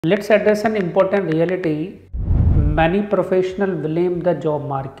Let's address an important reality. Many professionals blame the job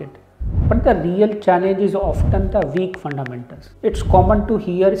market, but the real challenge is often the weak fundamentals. It's common to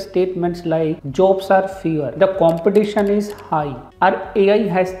hear statements like jobs are fewer, the competition is high, or AI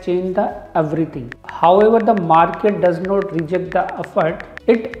has changed everything. However, the market does not reject the effort,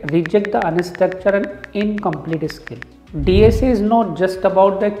 it rejects the unstructured and incomplete skill. DSA is not just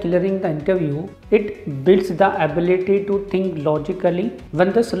about the clearing the interview, it builds the ability to think logically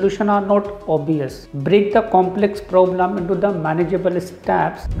when the solutions are not obvious, break the complex problem into the manageable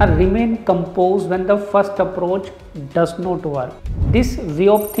steps, and remain composed when the first approach does not work. This way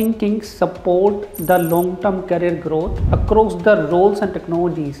of thinking supports the long-term career growth across the roles and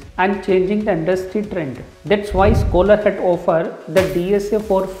technologies and changing the industry trend. That's why ScholarHat offers the DSA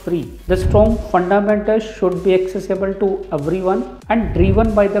for free. The strong fundamentals should be accessible to everyone and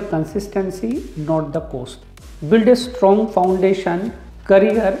driven by the consistency, not the cost. Build a strong foundation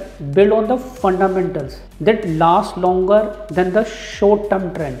career built on the fundamentals that last longer than the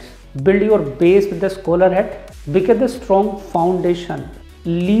short-term trends. Build your base with the ScholarHat because the strong foundation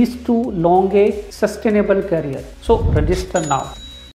leads to long a sustainable career. So register now.